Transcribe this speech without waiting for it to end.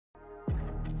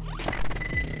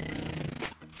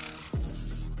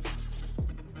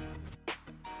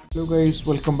Hello guys,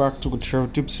 welcome back to Good Show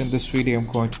Tips. In this video I'm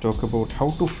going to talk about how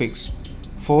to fix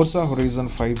Forza Horizon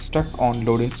 5 stuck on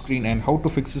loading screen and how to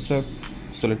fix this up.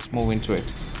 So let's move into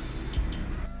it.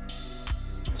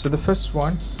 So the first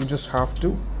one, you just have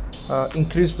to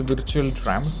increase the virtual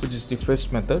RAM, which is the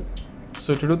first method.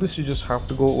 So to do this you just have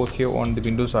to go over here on the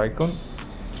Windows icon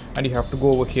and you have to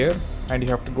go over here and you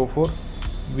have to go for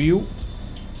View,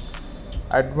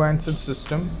 Advanced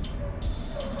System.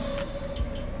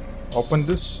 Open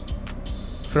this.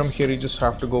 From here you just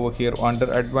have to go over here under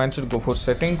Advanced, go for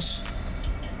Settings.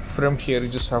 From here you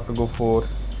just have to go for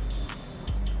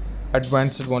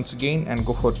Advanced once again and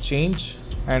go for Change.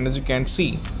 And as you can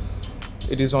see,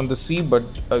 it is on the C, but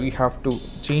we have to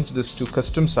change this to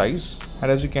custom size. And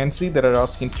as you can see, they are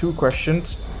asking two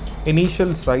questions: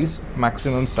 initial size,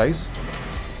 maximum size.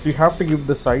 So you have to give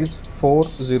the size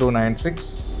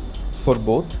 4096 for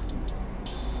both.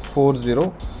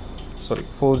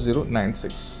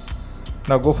 4096.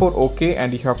 Now go for OK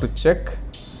and you have to check,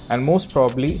 and most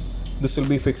probably this will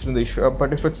be fixing the issue.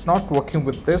 But if it's not working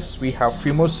with this, we have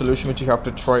few more solutions which you have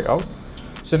to try out.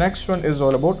 So next one is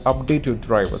all about update your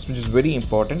drivers, which is very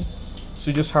important.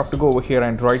 So you just have to go over here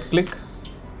and right click,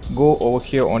 go over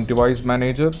here on device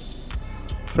manager.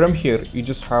 From here you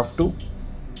just have to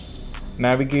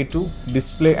navigate to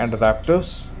display and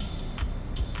adapters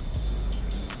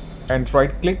and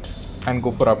right click and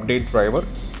go for update driver.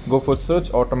 Go for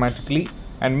search automatically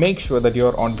and make sure that you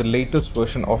are on the latest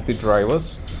version of the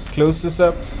drivers. Close this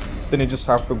up, then you just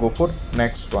have to go for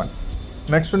next one.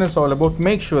 Next one is all about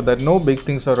make sure that no big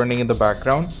things are running in the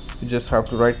background. You just have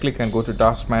to right click and go to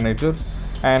task manager,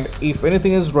 and if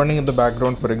anything is running in the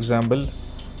background, for example,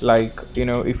 like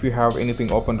if you have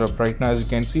anything opened up right now, as you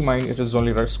can see mine, it is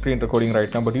only screen recording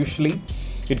right now, but usually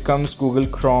it comes Google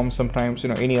Chrome, sometimes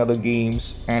any other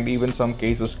games, and even some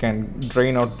cases can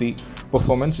drain out the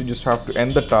performance. You just have to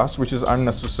end the task, which is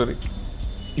unnecessary.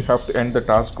 You have to end the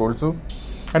task also.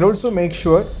 And also make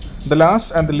sure the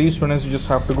last and the least one is you just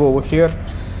have to go over here,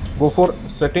 go for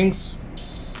settings.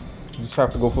 You just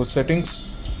have to go for settings.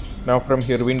 Now from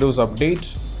here Windows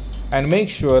update, and make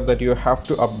sure that you have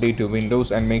to update your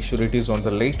Windows and make sure it is on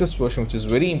the latest version, which is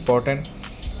very important,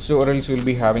 so or else you will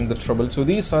be having the trouble. So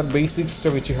these are basic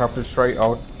stuff which you have to try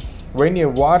out when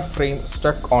your Warframe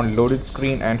stuck on loaded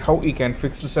screen and how you can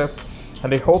fix this up.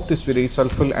 And I hope this video is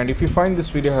helpful, and if you find this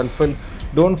video helpful,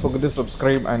 don't forget to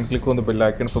subscribe and click on the bell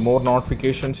icon for more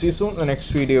notifications. See you soon in the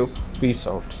next video. Peace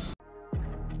out.